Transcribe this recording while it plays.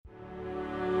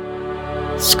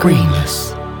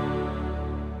Screenless.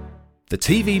 The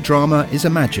TV drama is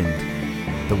imagined.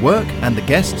 The work and the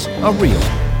guests are real.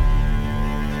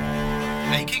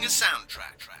 Making a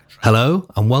soundtrack. Hello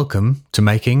and welcome to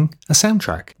Making a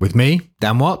Soundtrack with me,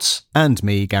 Dan Watts. And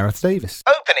me, Gareth Davis.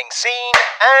 Opening scene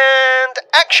and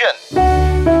action!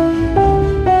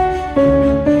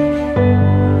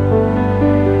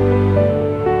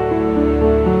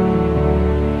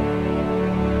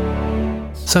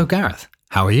 So Gareth,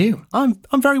 how are you? I'm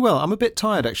very well. I'm a bit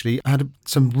tired actually. I had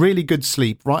some really good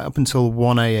sleep right up until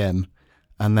 1 a.m.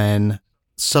 and then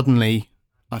suddenly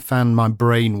I found my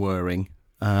brain whirring,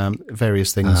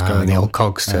 various things going the on. old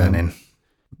cogs turning.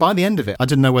 By the end of it, I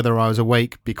didn't know whether I was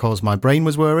awake because my brain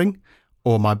was whirring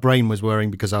or my brain was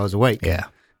whirring because I was awake. Yeah.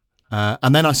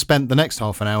 And then I spent the next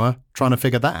half an hour trying to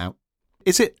figure that out.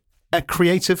 Is it a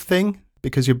creative thing?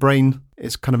 Because your brain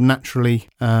is kind of naturally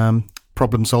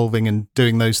problem solving and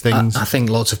doing those things. I think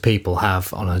lots of people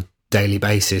have on a daily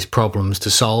basis problems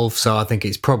to solve, so I think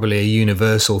it's probably a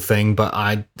universal thing. But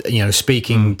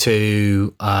speaking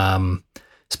to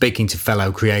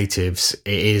fellow creatives,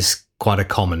 it is quite a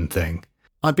common thing.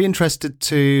 I'd be interested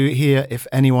to hear if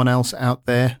anyone else out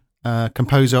there,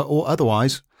 composer or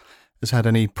otherwise, has had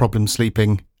any problem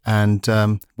sleeping, and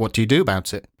what do you do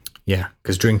about it? Yeah,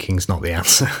 because drinking's not the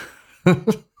answer.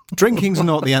 Drinking's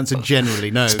not the answer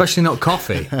generally, no. Especially not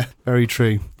coffee. Very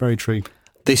true, very true.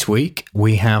 This week,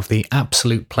 we have the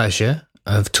absolute pleasure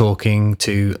of talking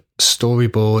to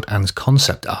storyboard and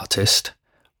concept artist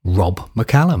Rob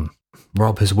McCallum.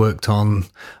 Rob has worked on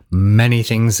many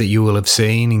things that you will have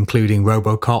seen, including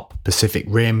RoboCop, Pacific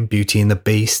Rim, Beauty and the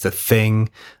Beast, The Thing,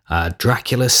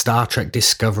 Dracula, Star Trek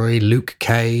Discovery, Luke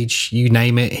Cage, you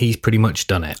name it, he's pretty much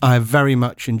done it. I have very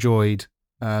much enjoyed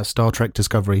Star Trek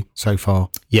Discovery so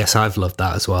far. Yes, I've loved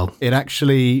that as well. It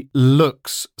actually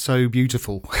looks so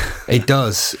beautiful. It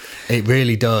does. It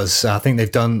really does. I think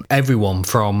they've done everyone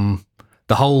from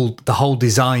the whole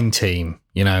design team,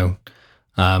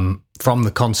 from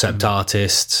the concept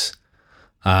artists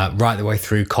right the way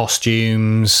through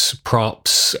costumes,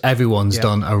 props. Everyone's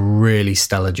done a really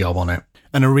stellar job on it.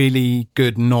 And a really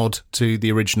good nod to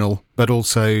the original, but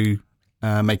also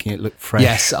making it look fresh.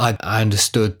 Yes, I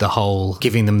understood the whole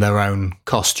giving them their own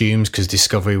costumes because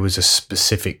Discovery was a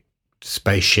specific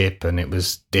spaceship and it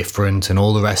was different and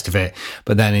all the rest of it.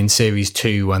 But then in Series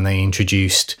 2, when they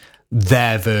introduced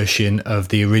their version of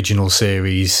the original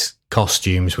series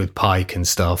costumes with Pike and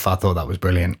stuff, I thought that was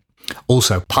brilliant.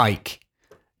 Also, Pike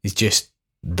is just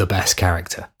the best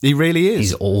character. He really is.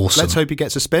 He's awesome. Let's hope he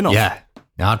gets a spin-off. Yeah,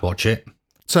 I'd watch it.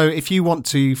 So if you want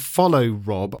to follow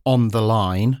Rob on the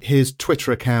line, his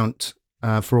Twitter account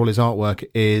for all his artwork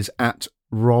is at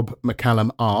Rob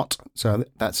McCallum Art. So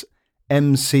that's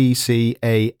MCCALLUM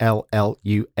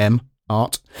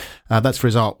Art. That's for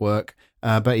his artwork.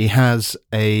 But he has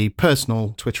a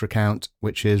personal Twitter account,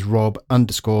 which is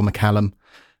Rob_McCallum.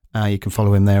 You can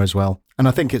follow him there as well. And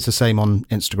I think it's the same on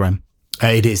Instagram.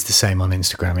 It is the same on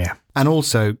Instagram, yeah. And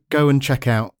also, go and check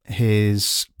out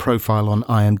his profile on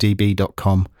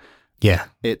imdb.com. Yeah.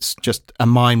 It's just a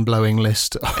mind-blowing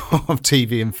list of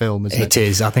TV and film, isn't it? It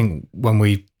is. I think when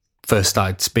we first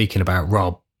started speaking about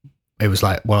Rob, it was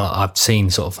like, well, I've seen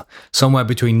sort of somewhere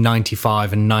between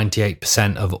 95 and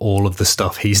 98% of all of the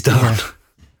stuff he's done.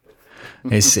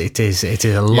 Yeah. It is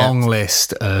a long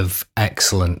list of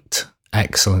excellent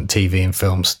TV and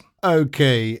films.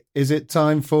 Okay, is it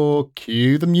time for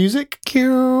Cue the Music?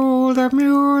 Cue the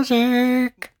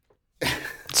music.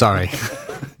 Sorry.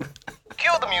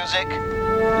 Cue the music.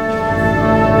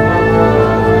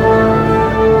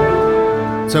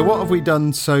 So what have we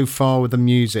done so far with the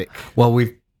music? Well,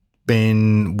 we've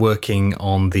been working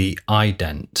on the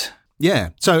ident. Yeah,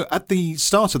 so at the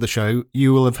start of the show,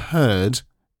 you will have heard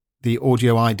the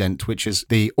audio ident, which is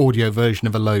the audio version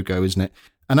of a logo, isn't it?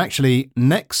 And actually,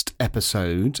 next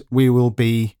episode, we will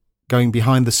be going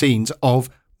behind the scenes of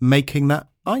making that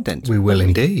ident. We will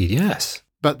indeed, yes.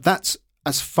 But that's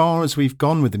as far as we've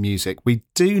gone with the music. We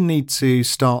do need to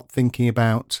start thinking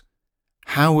about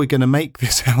how we're going to make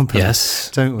this album. Yes,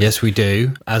 don't we? Yes, we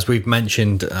do. As we've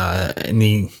mentioned in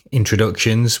the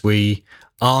introductions, we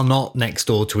are not next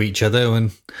door to each other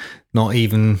and not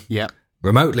even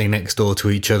remotely next door to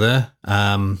each other.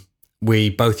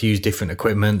 We both use different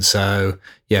equipment, so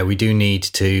yeah, we do need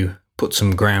to put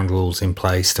some ground rules in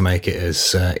place to make it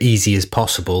as easy as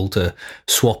possible to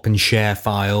swap and share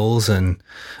files and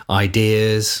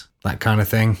ideas, that kind of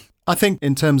thing. I think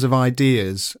in terms of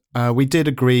ideas, we did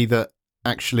agree that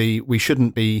actually we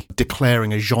shouldn't be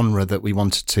declaring a genre that we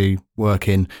wanted to work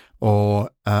in or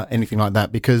anything like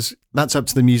that, because that's up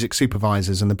to the music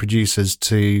supervisors and the producers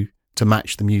to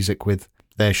match the music with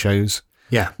their shows.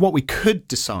 Yeah. What we could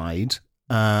decide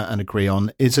and agree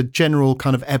on is a general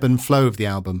kind of ebb and flow of the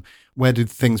album. Where do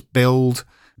things build?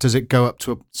 Does it go up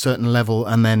to a certain level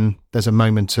and then there's a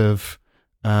moment of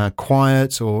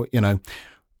quiet, or,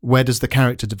 where does the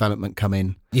character development come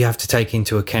in? You have to take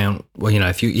into account, well,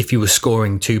 if you were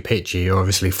scoring to picture, you're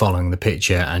obviously following the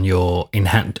picture and you're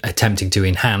attempting to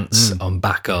enhance and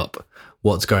back up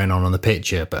what's going on the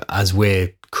picture. But as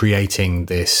we're creating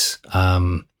this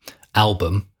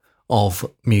album of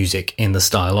music in the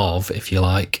style of, if you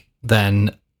like,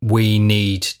 then we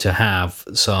need to have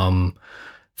some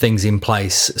things in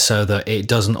place so that it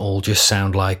doesn't all just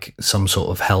sound like some sort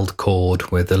of held chord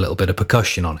with a little bit of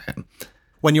percussion on it.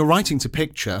 When you're writing to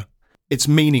picture, it's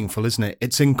meaningful, isn't it?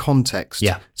 It's in context.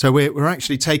 Yeah. So we're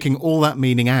actually taking all that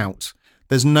meaning out.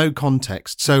 There's no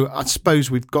context. So I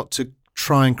suppose we've got to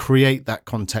try and create that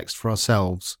context for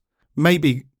ourselves.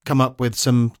 Maybe come up with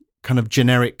some kind of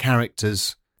generic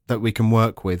characters that we can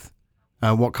work with.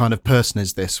 What kind of person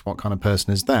is this? What kind of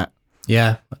person is that?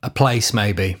 Yeah, a place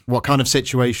maybe. What kind of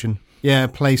situation? Yeah,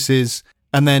 places.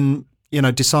 And then,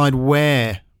 decide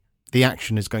where the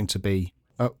action is going to be.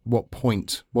 At what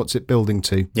point? What's it building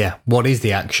to? Yeah, what is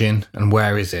the action and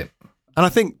where is it? And I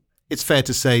think it's fair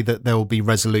to say that there will be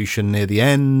resolution near the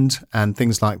end and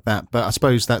things like that. But I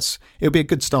suppose it'll be a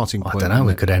good starting point. I don't know,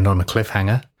 we could end on a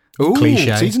cliffhanger. Ooh,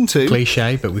 Cliche. Season 2.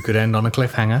 Cliche, but we could end on a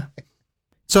cliffhanger.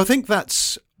 So I think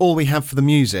that's all we have for the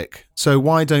music. So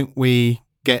why don't we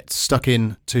get stuck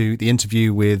into the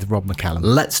interview with Rob McCallum?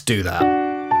 Let's do that.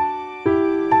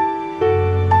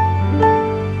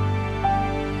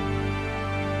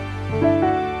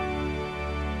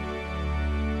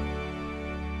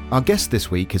 Our guest this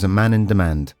week is a man in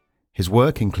demand. His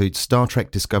work includes Star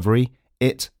Trek Discovery,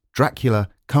 It, Dracula,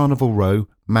 Carnival Row,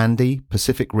 Mandy,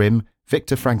 Pacific Rim,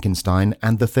 Victor Frankenstein,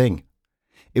 and The Thing.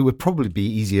 It would probably be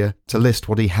easier to list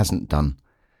what he hasn't done.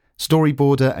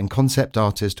 Storyboarder and concept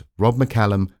artist Rob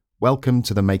McCallum, welcome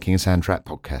to the Making a Soundtrack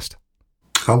podcast.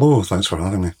 Hello, thanks for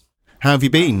having me. How have you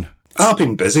been? I've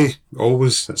been busy,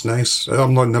 always. It's nice.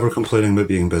 I'm never complaining about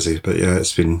being busy, but yeah,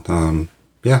 it's been,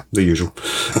 the usual.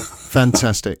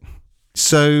 Fantastic.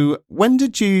 So when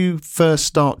did you first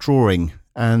start drawing,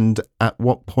 and at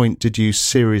what point did you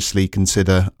seriously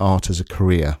consider art as a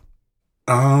career?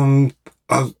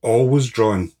 I've always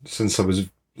drawn since I was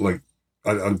I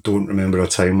don't remember a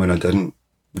time when I didn't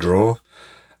draw.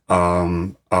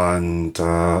 I'm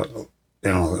a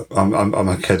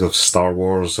kid of Star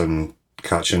Wars and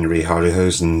catching Ray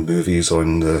Harryhausen movies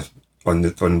on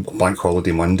Bank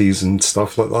Holiday Mondays and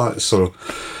stuff like that. So,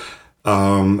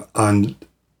 and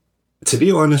to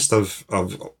be honest,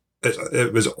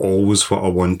 it was always what I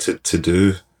wanted to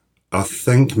do. I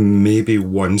think maybe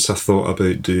once I thought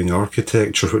about doing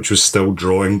architecture, which was still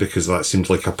drawing because that seemed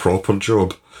like a proper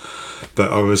job.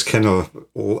 But I was and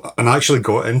I actually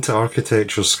got into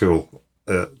architecture school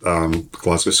at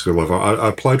Glasgow School of Art. I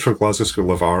applied for Glasgow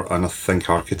School of Art and I think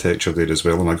architecture there as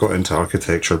well. And I got into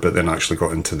architecture, but then actually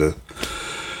got into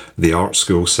the art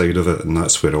school side of it, and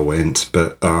that's where I went.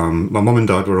 But my mum and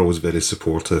dad were always very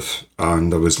supportive,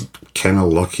 and I was kind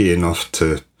of lucky enough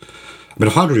to. I mean,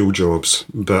 I've had real jobs,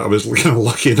 but I was kind of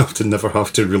lucky enough to never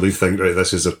have to really think, right,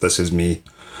 this is me.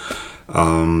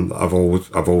 I've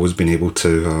always been able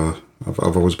to.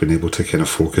 I've always been able to kind of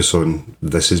focus on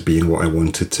this as being what I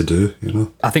wanted to do.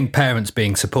 I think parents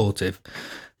being supportive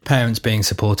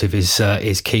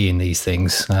is key in these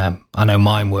things. I know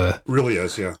mine were. Really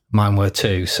is, yeah. Mine were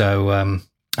too. So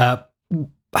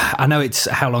I know it's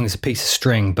how long is a piece of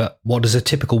string, but what does a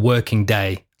typical working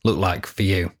day look like for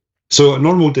you? So a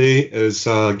normal day is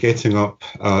getting up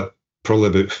at probably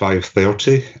about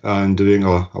 5:30 and doing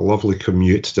a lovely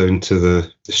commute down to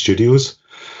the studios.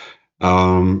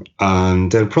 And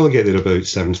then probably get there about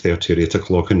 7:30 or 8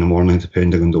 o'clock in the morning,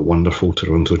 depending on the wonderful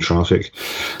Toronto traffic.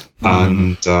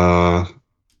 And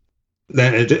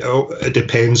then it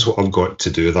depends what I've got to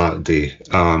do that day.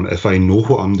 If I know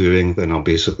what I'm doing, then I'll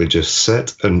basically just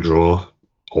sit and draw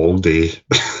all day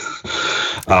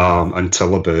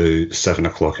until about 7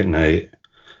 o'clock at night.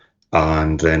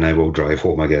 And then I will drive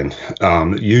home again.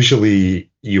 Usually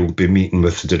you'll be meeting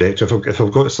with the director. If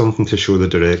I've got something to show the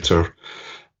director,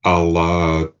 I'll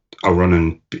run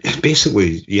and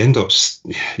basically you end up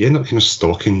kind of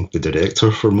stalking the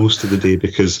director for most of the day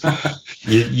because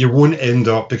you won't end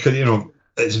up, because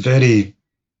it's very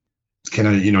kind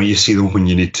of you see them when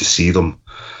you need to see them,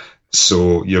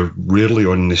 so you're rarely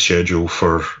on the schedule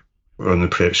for on the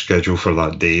prep schedule for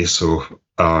that day. So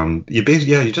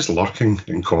you're just lurking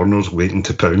in corners waiting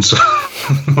to pounce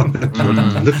on the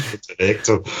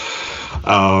director.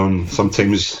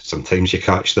 Sometimes you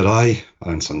catch their eye,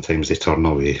 and sometimes they turn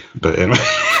away. But anyway,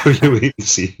 you wait and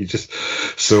see.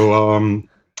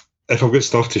 If I've got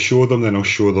stuff to show them, then I'll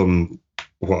show them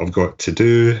what I've got to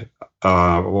do,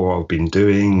 what I've been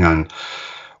doing, and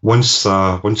once the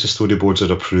storyboards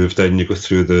are approved, then you go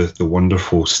through the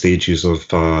wonderful stages of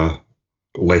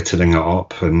lettering it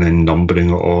up and then numbering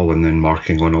it all and then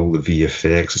marking on all the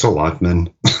VFX. It's all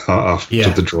admin after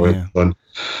the drawing done,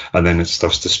 and then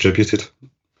stuff's distributed.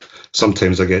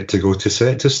 Sometimes I get to go to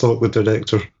set to stalk the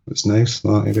director. It's nice.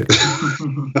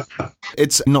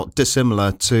 It's not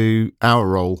dissimilar to our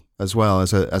role as well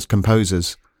as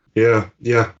composers. Yeah.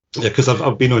 Because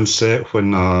I've been on set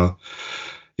when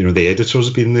the editor's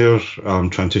been there,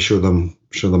 trying to show them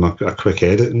a quick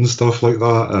edit and stuff like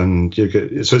that, and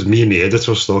so it's me and the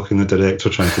editor stalking the director,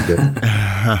 trying to get.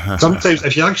 Sometimes,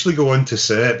 if you actually go onto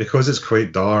set, because it's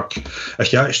quite dark,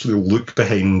 if you actually look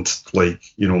behind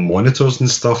monitors and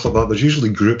stuff like that, there's usually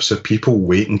groups of people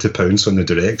waiting to pounce on the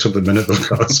director the minute they've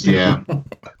got a Yeah,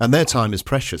 and their time is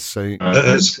precious, so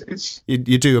you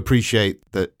do appreciate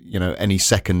that any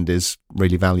second is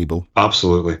really valuable.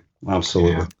 Absolutely.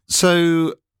 Yeah.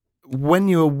 So, when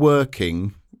you're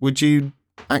working, would you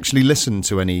actually listen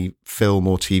to any film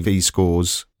or TV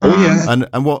scores? Oh yeah.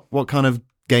 And what kind of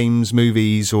games,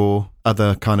 movies, or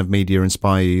other kind of media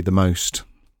inspire you the most?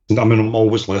 I mean, I'm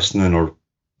always listening or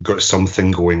got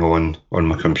something going on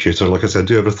my computer. Like I said, I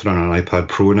do everything on an iPad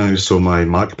Pro now, so my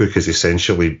MacBook is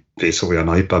basically an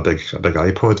iPad, a big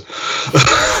iPod.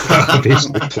 I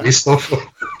basically play stuff.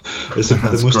 It's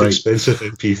the most expensive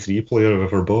MP3 player I've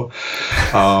ever bought.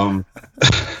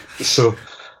 So,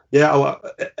 yeah,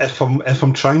 if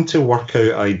I'm trying to work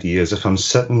out ideas, if I'm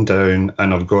sitting down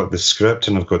and I've got the script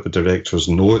and I've got the director's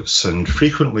notes, and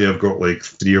frequently I've got like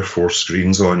 3 or 4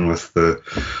 screens on with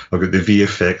I've got the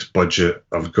VFX budget,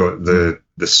 I've got the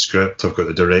script, I've got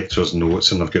the director's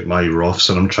notes, and I've got my roughs,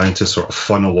 and I'm trying to sort of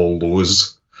funnel all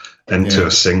those into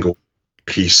a single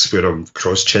piece where I'm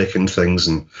cross-checking things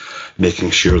and making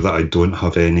sure that I don't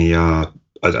have any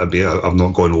I've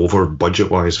not gone over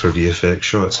budget-wise for VFX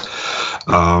shots.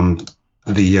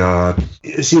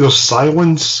 It's either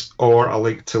silence or I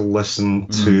like to listen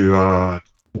to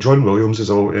John Williams. It's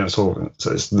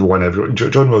the one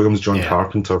John Williams, John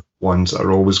Carpenter ones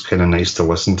are always kind of nice to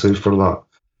listen to for that.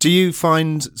 Do you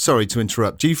find? Sorry to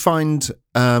interrupt. Do you find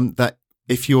that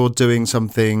if you're doing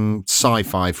something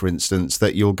sci-fi, for instance,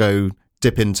 that you'll go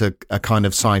dip into a kind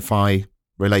of sci-fi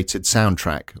related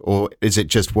soundtrack, or is it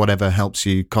just whatever helps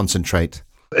you concentrate?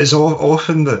 It's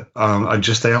often that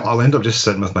I'll end up just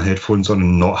sitting with my headphones on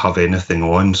and not have anything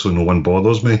on, so no one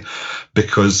bothers me,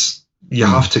 because you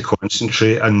have to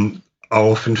concentrate, and I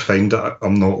often find that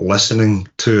I'm not listening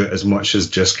to it as much as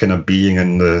just kind of being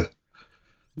in the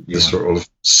sort of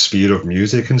sphere of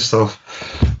music and stuff.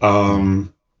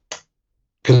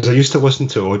 Because I used to listen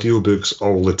to audiobooks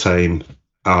all the time,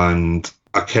 and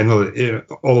I kind of,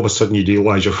 all of a sudden you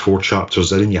realise you're 4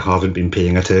 chapters in and you haven't been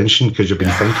paying attention because you've been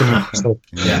thinking of stuff.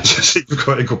 So you've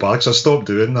got to go back. So I stopped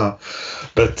doing that.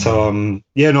 But I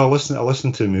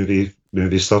listen to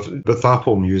movie stuff. With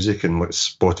Apple Music and like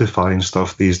Spotify and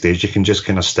stuff these days, you can just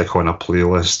kind of stick on a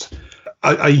playlist.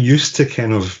 I used to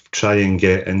kind of try and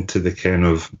get into the kind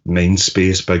of mind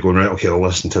space by going, right, okay, I'll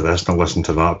listen to this and I'll listen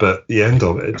to that. But you end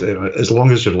up, as long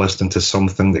as you're listening to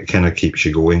something that kind of keeps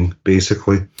you going,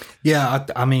 basically. Yeah,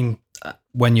 I mean,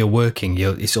 when you're working,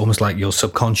 it's almost like your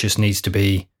subconscious needs to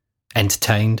be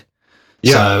entertained.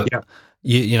 Yeah, so,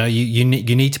 You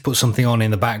need to put something on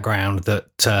in the background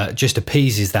that just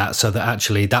appeases that, so that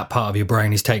actually that part of your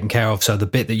brain is taken care of. So the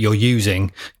bit that you're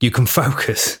using, you can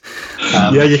focus.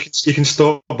 You can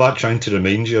stop that trying to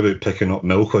remind you about picking up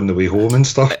milk on the way home and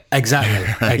stuff.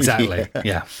 Exactly.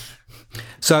 Yeah.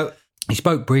 So you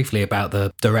spoke briefly about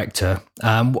the director.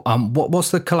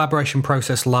 What's the collaboration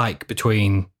process like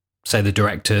between, say, the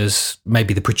directors,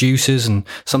 maybe the producers, and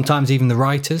sometimes even the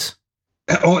writers?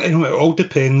 It all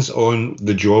depends on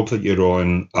the job that you're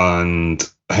on and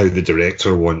how the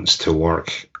director wants to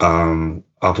work.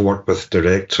 I've worked with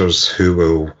directors who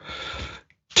will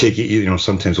take you,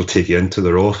 sometimes will take you into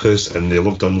their office and they'll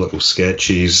have done little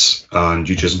sketches and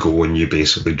you just go and you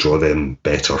basically draw them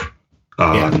better.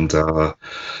 And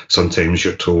sometimes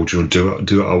you're told, do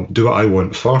what I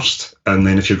want first, and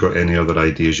then if you've got any other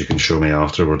ideas, you can show me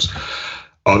afterwards.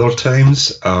 Other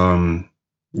times,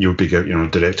 you'll be,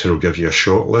 director will give you a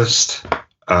short list.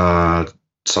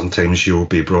 sometimes you'll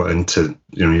be brought into,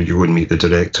 you go and meet the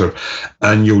director,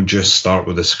 and you'll just start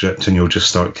with the script and you'll just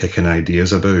start kicking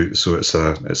ideas about. So it's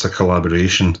a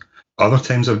collaboration. Other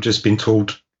times I've just been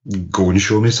told, go and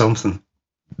show me something.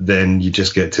 Then you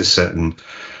just get to sit and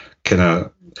kind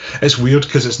of. It's weird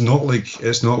because it's not like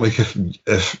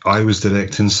if I was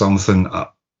directing something,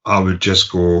 I would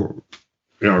just go,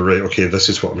 right, okay, this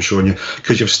is what I'm showing you,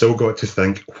 because you've still got to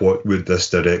think, what would this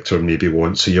director maybe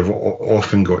want? So you've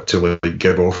often got to like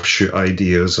give offshoot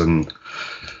ideas and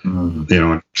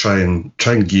try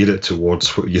and gear it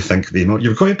towards what you think they want.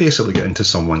 You've got to basically get into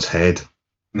someone's head.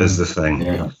 Is the thing.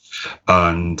 Yeah.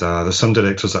 And there's some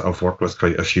directors that I've worked with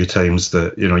quite a few times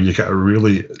that, you get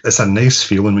it's a nice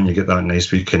feeling when you get that nice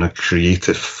wee kind of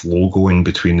creative flow going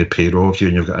between the pair of you,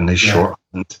 and you've got a nice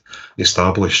shorthand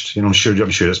established. I'm sure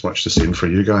it's much the same for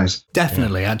you guys.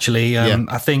 Definitely, actually.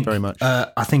 I think very much.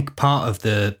 I think part of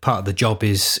the job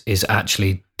is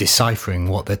actually deciphering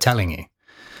what they're telling you.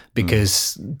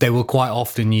 Because they will quite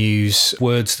often use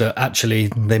words that actually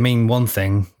they mean one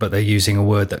thing, but they're using a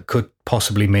word that could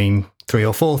possibly mean 3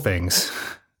 or 4 things.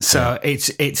 So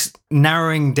it's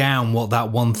narrowing down what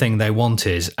that one thing they want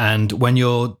is. And when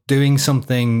you're doing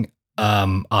something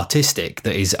artistic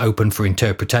that is open for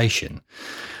interpretation,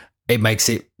 it makes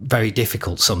it very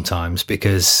difficult sometimes,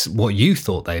 because what you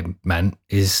thought they meant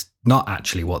is not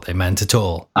actually what they meant at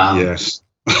all. Yes.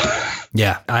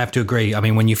 Yeah, I have to agree. I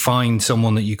mean, when you find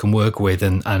someone that you can work with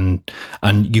and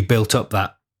you built up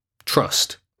that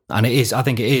trust, and I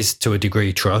think it is to a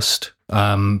degree trust.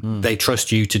 They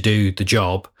trust you to do the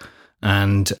job,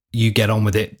 and you get on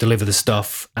with it, deliver the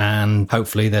stuff, and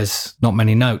hopefully there's not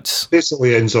many notes.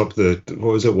 Basically ends up what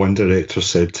was it one director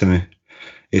said to me?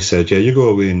 He said, yeah, you go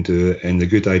away and do it, and the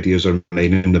good ideas are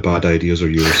mine and the bad ideas are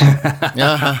yours.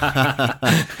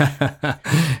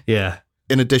 Yeah.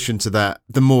 In addition to that,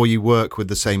 the more you work with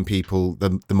the same people,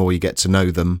 the more you get to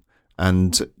know them,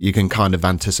 and you can kind of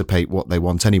anticipate what they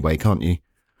want anyway, can't you?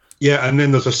 Yeah, and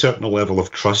then there's a certain level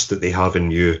of trust that they have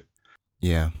in you.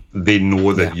 Yeah. They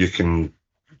know that you can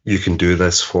do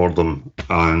this for them.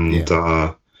 And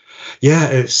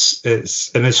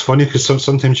it's funny because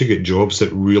sometimes you get jobs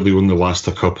that really only last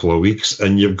a couple of weeks,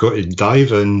 and you've got to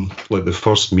dive in like the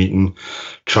first meeting,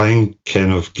 try and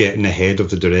kind of get in the head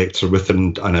of the director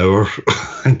within an hour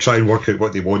and try and work out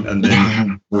what they want, and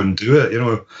then go and do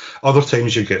it. Other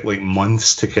times you get like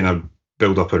months to kind of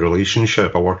build up a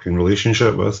working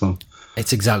relationship with them.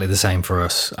 It's exactly the same for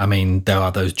us. I mean, there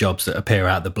are those jobs that appear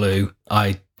out of the blue.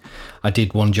 I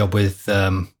did one job with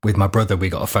my brother. We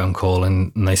got a phone call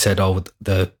and they said, "Oh,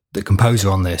 the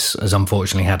composer on this has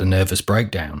unfortunately had a nervous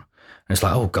breakdown." And it's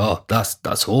like, "Oh God,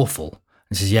 that's awful."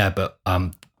 He says, "Yeah, but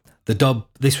the dub.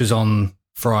 This was on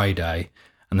Friday,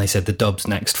 and they said the dub's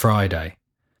next Friday.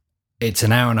 It's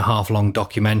an 1.5 hour long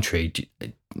documentary. Do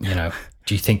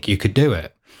you think you could do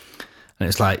it?" And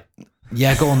it's like,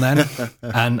 yeah, go on then.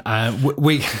 And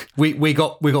we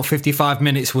got 55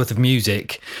 minutes worth of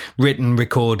music written,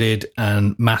 recorded,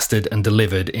 and mastered and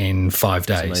delivered in 5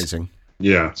 days. That's amazing.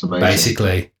 Yeah, it's amazing.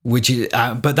 Basically, which is,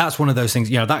 but that's one of those things.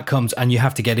 That comes, and you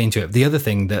have to get into it. The other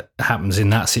thing that happens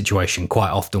in that situation quite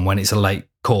often when it's a late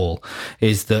call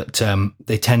is that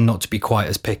they tend not to be quite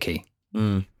as picky.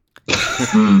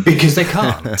 Because they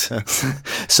can't.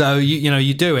 So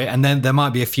you do it, and then there might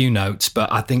be a few notes, but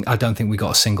I don't think we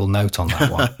got a single note on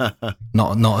that one.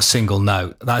 not a single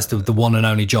note. That's the one and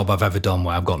only job I've ever done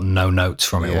where I've got no notes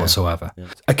from it whatsoever. Yeah.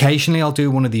 Occasionally I'll do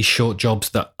one of these short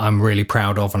jobs that I'm really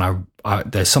proud of, and I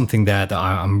there's something there that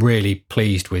I'm really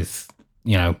pleased with,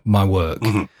 my work.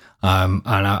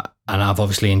 And I've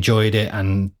obviously enjoyed it,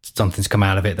 and something's come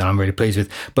out of it that I'm really pleased with.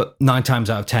 But 9 times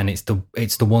out of 10, it's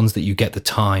the ones that you get the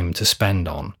time to spend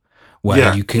on,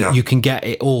 where you can get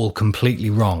it all completely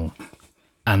wrong,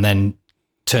 and then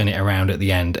turn it around at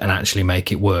the end and actually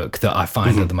make it work, that I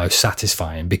find are the most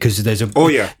satisfying, because there's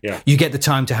you get the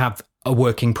time to have a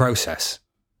working process.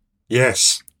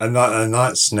 Yes, and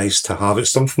that's nice to have. It's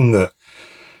something that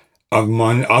I've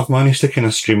managed to kind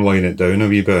of streamline it down a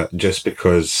wee bit, just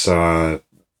because of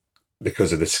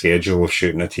the schedule of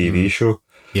shooting a TV show.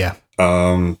 Yeah.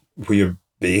 Where you're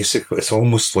basically, it's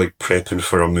almost like prepping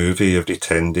for a movie every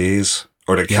 10 days,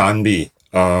 or it can be.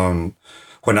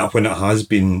 When it has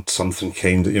been something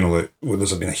kind of, like,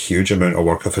 there's been a huge amount of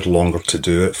work, I've had longer to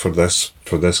do it for this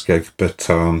gig. But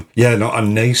not a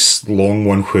nice long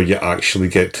one where you actually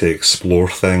get to explore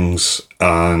things.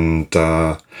 And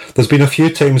there's been a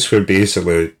few times where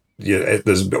basically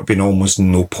there's been almost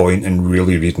no point in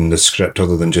really reading the script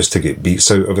other than just to get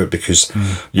beats out of it, because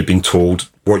you've been told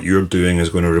what you're doing is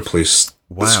going to replace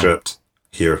the script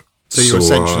here. So you're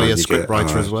essentially a script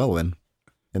writer as well, then?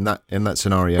 in that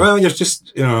scenario? Well, you're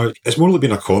just, it's more like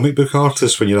being a comic book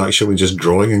artist when you're actually just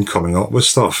drawing and coming up with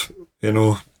stuff.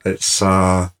 It's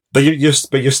but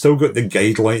you've still got the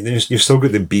guideline. You've still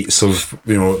got the beats of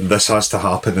this has to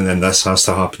happen, and then this has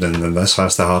to happen, and then this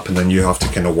has to happen, and you have to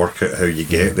kind of work out how you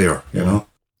get there.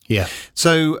 Yeah.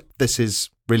 So this is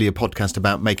really a podcast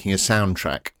about making a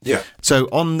soundtrack. Yeah. So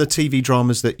on the TV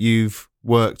dramas that you've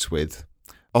worked with,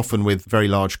 often with very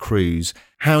large crews,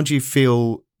 how do you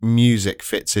feel music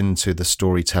fits into the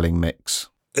storytelling mix?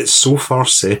 It's so far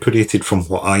separated from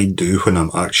what I do when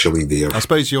I'm actually there. I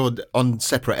suppose you're on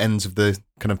separate ends of the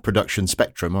kind of production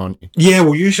spectrum, aren't you? Yeah,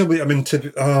 well, usually,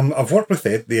 I've worked with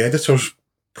the editors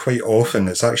quite often.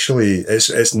 It's actually,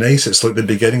 it's nice. It's like the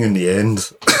beginning and the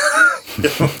end.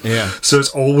 Yeah. So it's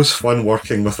always fun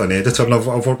working with an editor, and I've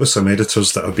worked with some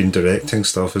editors that have been directing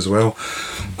stuff as well.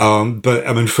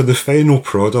 But for the final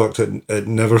product, it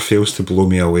never fails to blow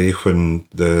me away when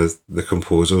the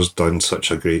composer's done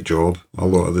such a great job a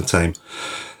lot of the time.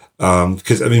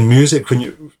 Because music, when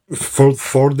you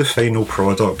for the final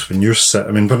product, when you're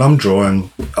when I'm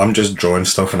drawing, I'm just drawing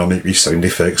stuff, and I'll make these sound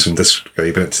effects and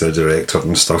describing it to the director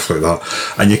and stuff like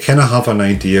that, and you kind of have an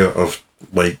idea of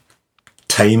like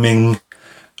timing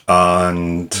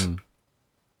and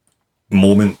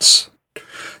moments.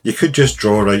 You could just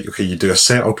draw, right, okay, you do a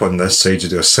setup on this side, you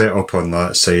do a setup on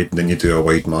that side, and then you do a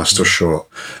wide master shot,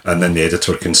 and then the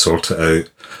editor can sort it out.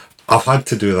 I've had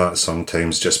to do that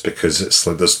sometimes just because it's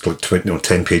like there's like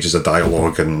 10 pages of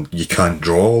dialogue and you can't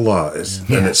draw all that.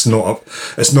 And it's not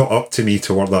up to me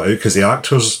to work that out, because the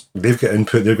actors, they've got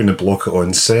input, they're going to block it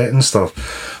on set and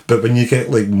stuff. But when you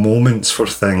get like moments for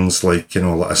things like,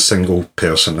 like a single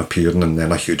person appearing and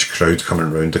then a huge crowd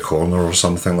coming around the corner or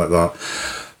something like that,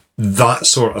 that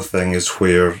sort of thing is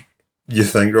where you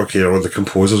think, okay, the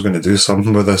composer's going to do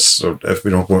something with this, or if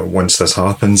once this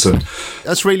happens. And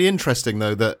that's really interesting,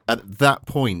 though, that at that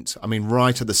point,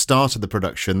 right at the start of the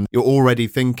production, you're already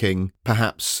thinking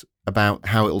perhaps about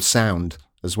how it'll sound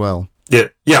as well. Yeah,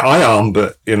 I am,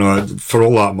 but for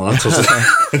all that matters,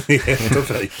 at the end of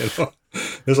it, it's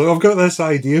like, I've got this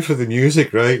idea for the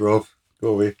music, right, Rob?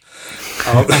 Go away.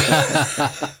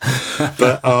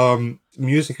 But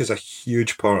music is a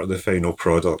huge part of the final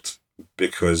product,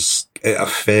 because it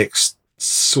affects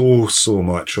so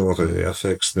much of it. It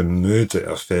affects the mood, it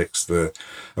affects the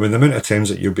amount of times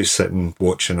that you'll be sitting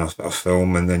watching a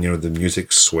film and then the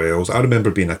music swells. I remember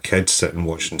being a kid sitting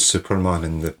watching Superman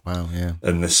in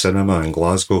the cinema in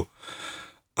Glasgow,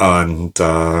 and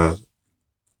I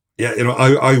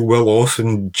will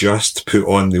often just put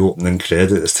on the opening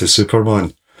credits to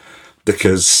Superman,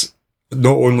 because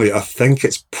not only I think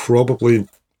it's probably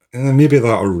maybe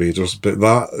that or Raiders, but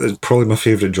that is probably my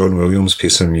favourite John Williams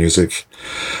piece of music.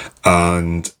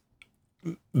 And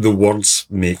the words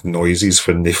make noises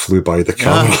when they flew by the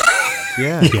camera.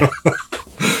 Yeah.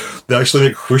 They actually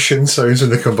make whooshing sounds when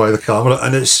they come by the camera.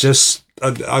 And it's just,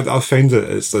 I find that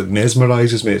it's like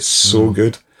mesmerises me. It's so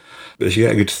good. But if you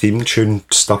get a good theme tune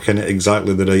stuck in it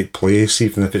exactly the right place,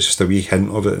 even if it's just a wee hint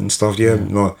of it and stuff,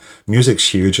 no,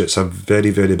 music's huge. It's a very,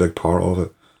 very big part of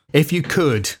it. If you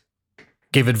could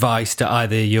give advice to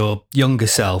either your younger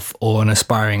self or an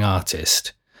aspiring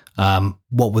artist,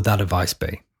 what would that advice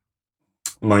be?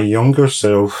 My younger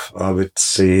self, I would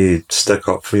say stick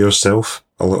up for yourself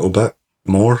a little bit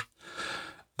more.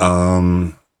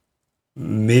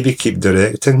 Maybe keep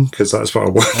directing, because that's what I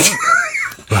want.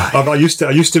 Right. I used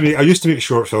to make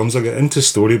short films. I got into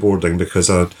storyboarding because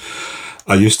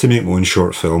I used to make my own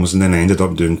short films, and then I ended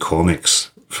up doing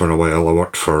comics for a while. I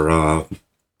worked for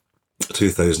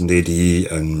 2000 AD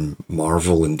and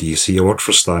Marvel and DC. I worked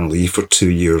for Stan Lee for 2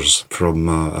 years from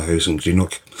a house in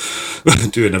Greenock,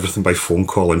 doing everything by phone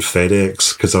call and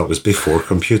FedEx, because that was before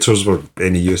computers were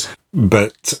any use.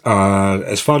 But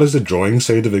as far as the drawing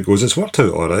side of it goes, it's worked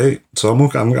out all right. So I'm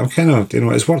kind of,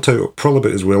 it's worked out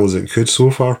probably about as well as it could so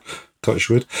far, touch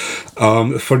wood.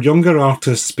 For younger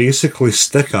artists, basically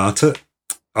stick at it.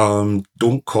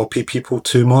 Don't copy people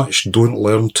too much. Don't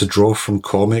learn to draw from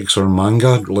comics or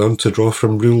manga. Learn to draw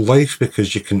from real life,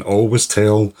 because you can always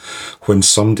tell when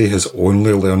somebody has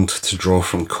only learned to draw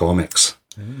from comics.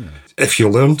 If you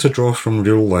learn to draw from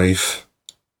real life,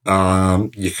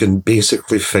 you can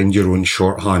basically find your own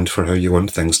shorthand for how you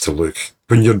want things to look.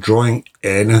 When you're drawing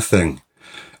anything,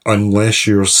 unless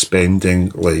you're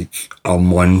spending like a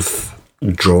month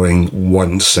drawing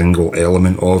one single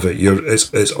element of it,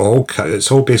 it's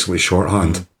all basically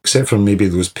shorthand, except for maybe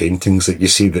those paintings that you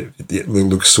see that they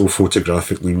look so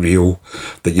photographically real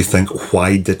that you think,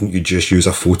 why didn't you just use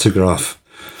a photograph?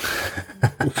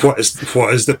 What is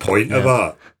the point of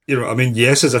that? I mean,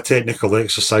 yes, as a technical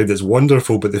exercise, it's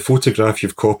wonderful, but the photograph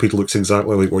you've copied looks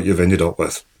exactly like what you've ended up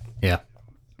with. Yeah.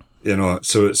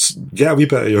 So it's get a wee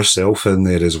bit of yourself in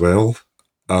there as well.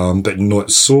 But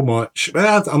not so much.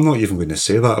 I'm not even going to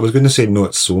say that. I was going to say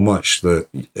not so much that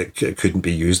it couldn't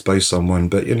be used by someone.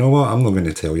 But you know what? I'm not going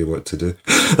to tell you what to do.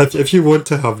 If you want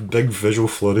to have big visual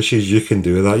flourishes, you can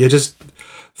do that.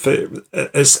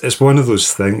 It's one of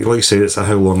those things. Like I say, it's a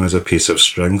how long is a piece of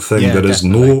string thing. Yeah, there is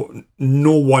definitely.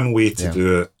 no one way to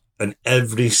do it, and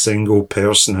every single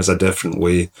person has a different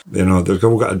way. They've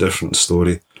all got a different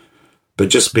story. But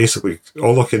just basically,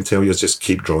 all I can tell you is just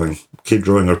keep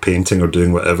drawing or painting or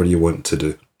doing whatever you want to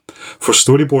do. For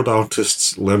storyboard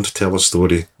artists, learn to tell a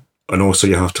story. And also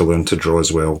you have to learn to draw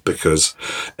as well, because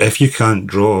if you can't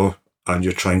draw and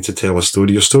you're trying to tell a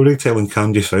story, your storytelling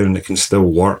can be fine and it can still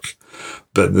work.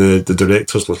 But the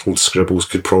director's little scribbles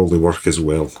could probably work as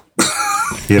well.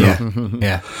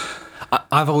 Yeah.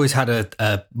 I've always had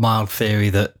a mild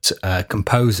theory that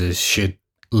composers should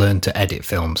learn to edit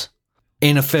films.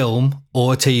 In a film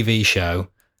or a TV show,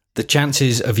 the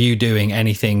chances of you doing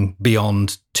anything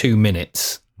beyond 2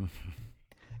 minutes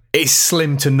is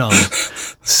slim to none.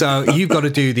 So you've got to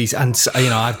do these, and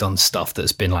I've done stuff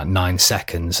that's been like 9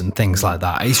 seconds and things like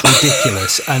that. It's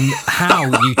ridiculous. And how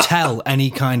you tell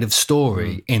any kind of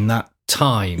story in that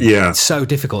time, it's so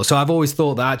difficult. So I've always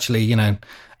thought that actually,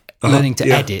 learning to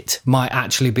edit might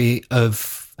actually be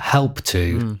of help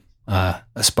to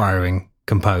aspiring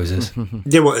composers.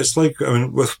 Yeah, well, it's like, I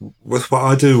mean, with what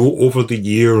I do over the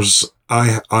years,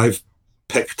 I've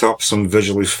picked up some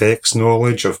visual effects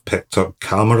knowledge. I've picked up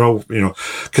camera,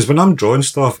 because when I'm drawing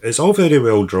stuff, it's all very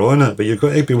well drawing it, but you've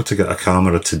got to be able to get a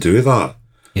camera to do that.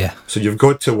 Yeah. So you've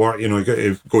got to work, you've got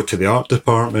to go to the art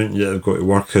department, you've got to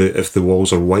work out if the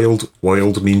walls are wild.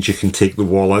 Wild means you can take the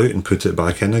wall out and put it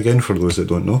back in again, for those that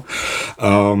don't know.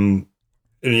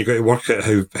 And you've got to work out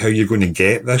how you're going to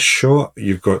get this shot.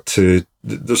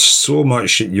 There's so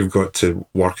much that you've got to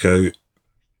work out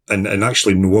and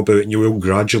actually know about, and you will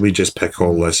gradually just pick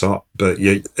all this up. But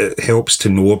it helps to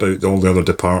know about all the other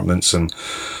departments and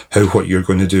how what you're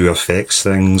going to do affects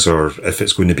things, or if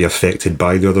it's going to be affected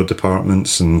by the other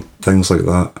departments and things like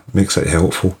that. Makes it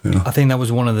helpful. I think that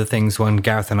was one of the things when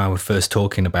Gareth and I were first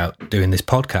talking about doing this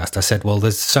podcast. I said, well,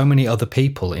 there's so many other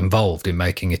people involved in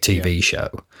making a TV show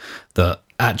that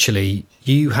actually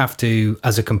you have to,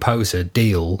 as a composer,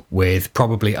 deal with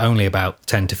probably only about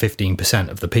 10 to 15%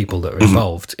 of the people that are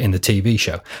involved in the TV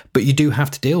show. But you do have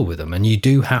to deal with them, and you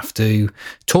do have to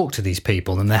talk to these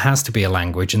people, and there has to be a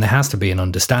language and there has to be an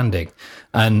understanding.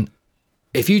 And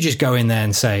if you just go in there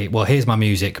and say, well, here's my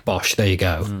music, bosh, there you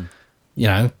go.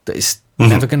 It's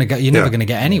never going to go, you're never going to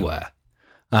get anywhere.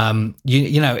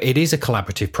 It is a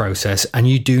collaborative process, and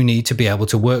you do need to be able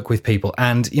to work with people.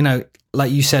 And, like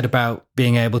you said about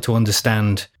being able to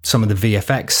understand some of the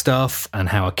VFX stuff and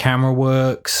how a camera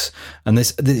works, and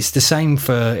it's the same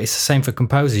for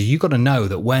composers. You got to know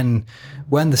that when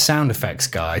the sound effects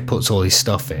guy puts all his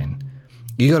stuff in,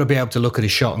 you got to be able to look at a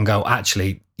shot and go,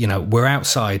 actually, we're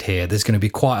outside here. There's going to be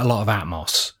quite a lot of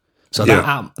atmos. So that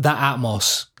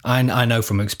atmos, I know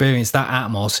from experience, that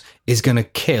atmos is going to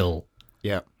kill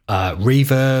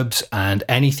reverbs and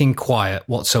anything quiet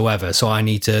whatsoever. So I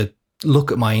need to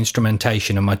look at my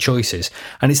instrumentation and my choices.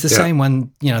 And it's the same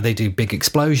when, they do big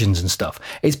explosions and stuff.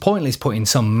 It's pointless putting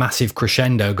some massive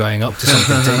crescendo going up to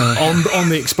something on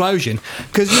the explosion,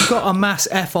 because you've got a mass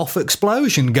F-off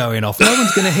explosion going off. No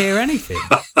one's going to hear anything.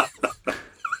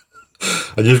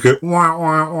 And you've got wah,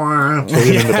 wah, wah,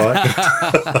 playing in the back.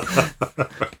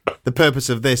 The purpose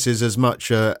of this is as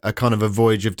much a kind of a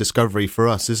voyage of discovery for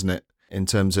us, isn't it? In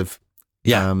terms of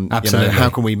absolutely.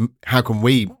 How can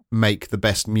we make the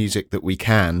best music that we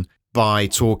can by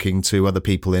talking to other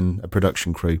people in a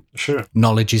production crew? Sure.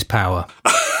 Knowledge is power.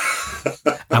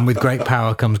 And with great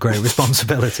power comes great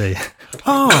responsibility.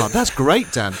 Oh, that's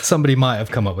great, Dan. Somebody might have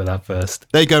come up with that first.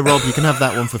 There you go, Rob. You can have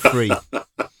that one for free.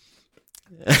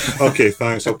 Okay,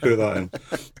 thanks. I'll put that in.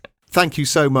 Thank you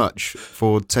so much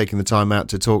for taking the time out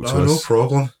to talk to us. No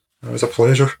problem. It was a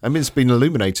pleasure. I mean, it's been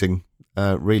illuminating,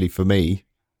 really, for me.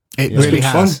 It really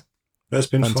has. Fun. It's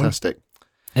been fantastic.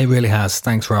 It really has.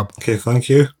 Thanks, Rob. Okay, thank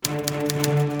you.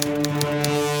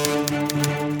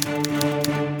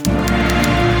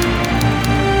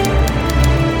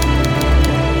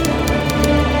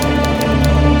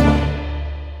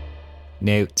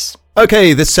 Notes.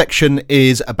 Okay, this section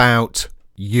is about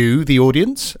you, the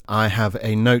audience. I have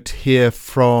a note here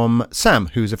from Sam,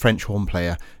 who's a French horn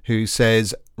player, who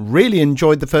says, really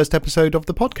enjoyed the first episode of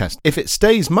the podcast. If it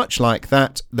stays much like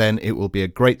that, then it will be a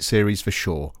great series for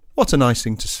sure. What a nice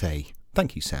thing to say.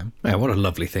 Thank you, Sam. Yeah, what a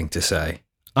lovely thing to say.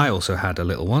 I also had a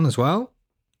little one as well.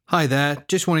 Hi there,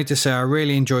 just wanted to say I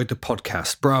really enjoyed the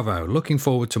podcast. Bravo, looking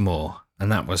forward to more.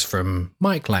 And that was from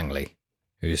Mike Langley,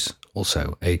 who's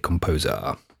also a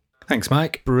composer. Thanks,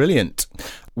 Mike. Brilliant.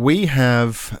 We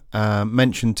have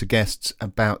mentioned to guests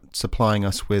about supplying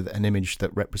us with an image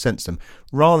that represents them,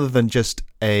 rather than just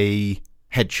a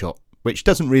headshot, which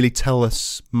doesn't really tell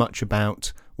us much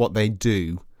about what they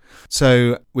do.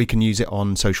 So we can use it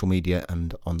on social media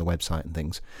and on the website and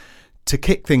things. To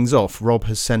kick things off, Rob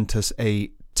has sent us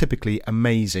a typically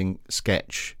amazing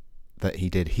sketch that he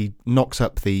did. He knocks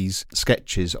up these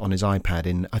sketches on his iPad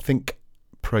in, I think,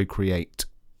 Procreate.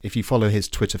 If you follow his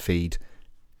Twitter feed,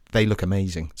 they look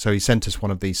amazing. So he sent us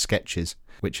one of these sketches,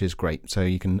 which is great. So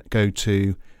you can go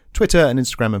to Twitter and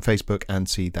Instagram and Facebook and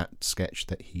see that sketch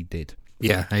that he did.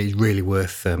 Yeah, it's really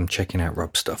worth checking out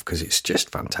Rob's stuff because it's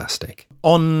just fantastic.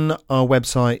 On our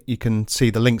website, you can see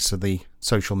the links to the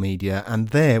social media, and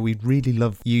there we'd really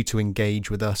love you to engage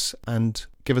with us and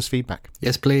give us feedback.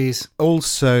 Yes, please.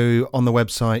 Also, on the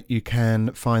website, you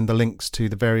can find the links to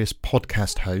the various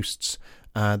podcast hosts.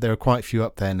 There are quite a few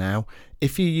up there now.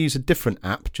 If you use a different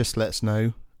app, just let us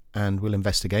know and we'll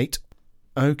investigate.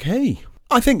 Okay.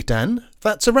 I think, Dan,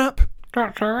 that's a wrap.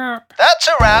 That's a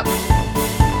wrap.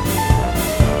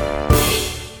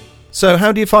 So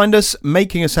how do you find us?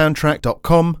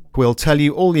 Makingasoundtrack.com. We'll tell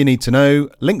you all you need to know,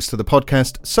 links to the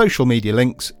podcast, social media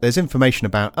links, there's information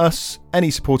about us,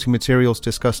 any supporting materials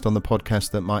discussed on the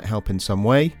podcast that might help in some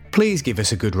way. Please give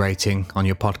us a good rating on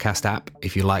your podcast app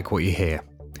if you like what you hear.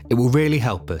 It will really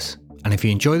help us. And if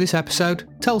you enjoy this episode,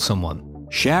 tell someone.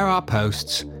 Share our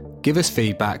posts, give us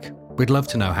feedback. We'd love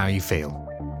to know how you feel.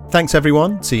 Thanks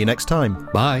everyone. See you next time.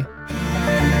 Bye.